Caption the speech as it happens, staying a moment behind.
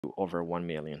over 1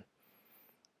 million.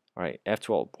 All right,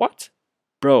 F12. What?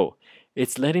 Bro,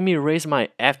 it's letting me raise my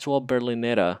F12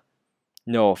 Berlinetta.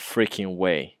 No freaking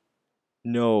way.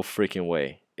 No freaking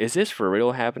way. Is this for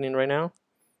real happening right now?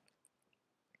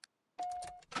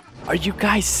 Are you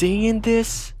guys seeing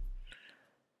this?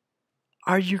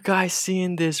 Are you guys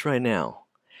seeing this right now?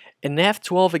 An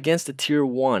F12 against a tier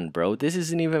 1, bro. This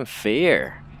isn't even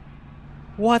fair.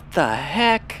 What the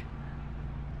heck?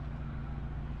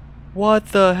 What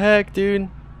the heck, dude?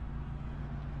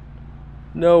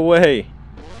 No way.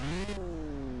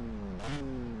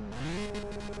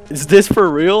 Is this for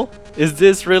real? Is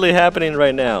this really happening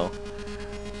right now?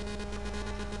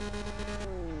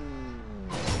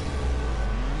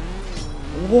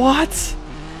 What?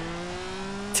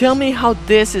 Tell me how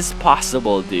this is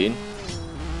possible, dude.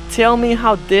 Tell me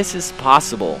how this is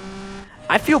possible.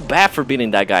 I feel bad for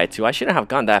beating that guy too. I shouldn't have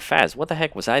gone that fast. What the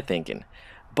heck was I thinking?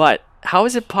 But how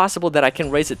is it possible that I can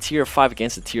raise a tier 5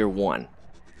 against a tier 1?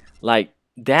 Like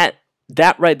that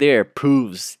right there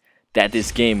proves that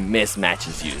this game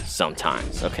mismatches you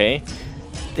sometimes, okay?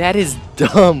 That is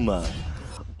dumb.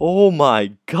 Oh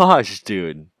my gosh,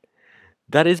 dude.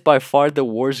 That is by far the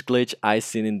worst glitch I've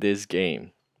seen in this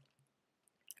game.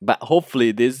 But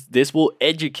hopefully this will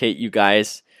educate you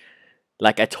guys.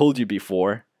 Like I told you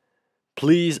before,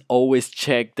 please always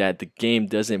check that the game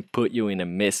doesn't put you in a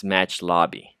mismatched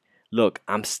lobby. Look,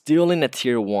 I'm still in a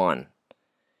tier 1.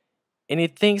 And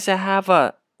it thinks I have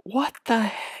a... What the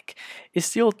heck? It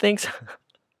still thinks...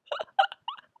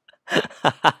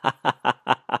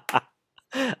 I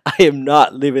am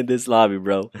not leaving this lobby,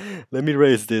 bro. Let me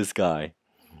raise this guy.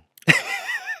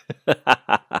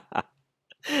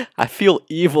 I feel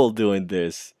evil doing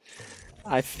this.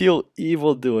 I feel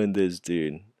evil doing this,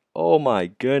 dude. Oh my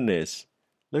goodness.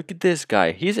 Look at this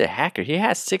guy. He's a hacker. He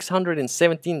has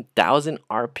 617,000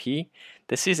 RP.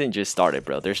 The season just started,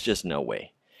 bro. There's just no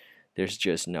way. There's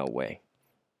just no way.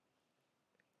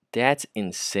 That's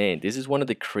insane. This is one of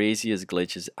the craziest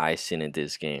glitches I've seen in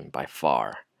this game by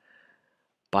far.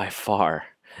 By far.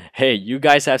 Hey, you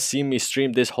guys have seen me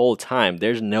stream this whole time.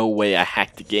 There's no way I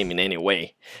hacked the game in any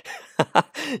way.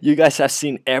 You guys have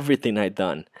seen everything I've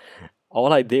done.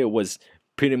 All I did was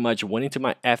pretty much went into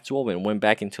my F12 and went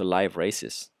back into live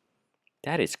races.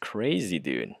 That is crazy,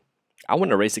 dude. I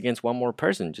want to race against one more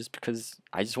person just because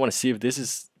I just want to see if this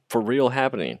is for real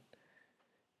happening.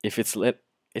 If it's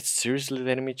seriously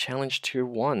letting me challenge tier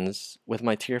 1s with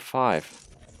my tier 5.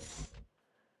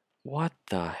 What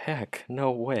the heck? No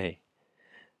way.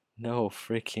 No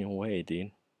freaking way,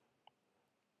 dude.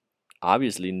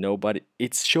 Obviously nobody...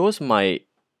 It shows my...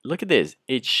 Look at this.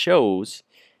 It shows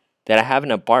that I have an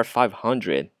Abarth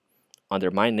 500 under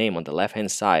my name on the left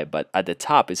hand side, but at the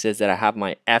top it says that I have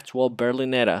my F12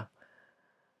 Berlinetta.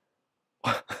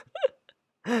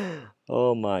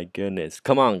 Oh my goodness.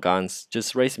 Come on, Guns.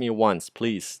 Just race me once,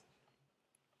 please.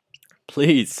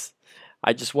 Please.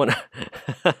 I just wanna...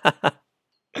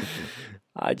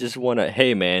 I just wanna...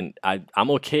 Hey man,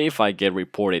 I'm okay if I get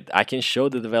reported. I can show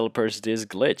the developers this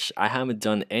glitch. I haven't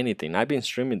done anything. I've been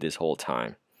streaming this whole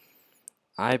time.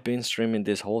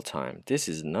 This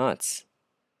is nuts.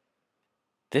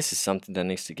 This is something that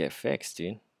needs to get fixed,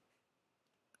 dude.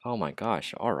 Oh my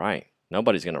gosh. Alright.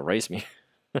 Nobody's gonna race me.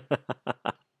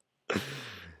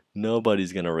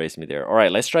 Nobody's gonna race me there.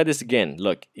 Alright, let's try this again.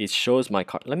 Look, it shows my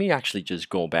car. Let me actually just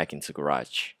go back into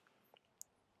garage.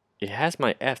 It has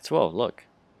my F12. Look.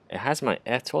 It has my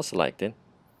F12 selected.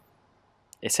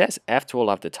 It says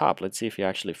F12 at the top. Let's see if it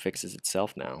actually fixes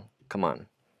itself now. Come on.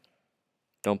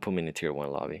 Don't put me in the tier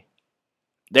 1 lobby.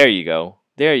 There you go.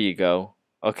 There you go.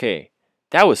 Okay.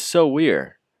 That was so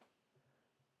weird.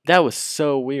 That was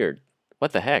so weird.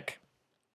 What the heck?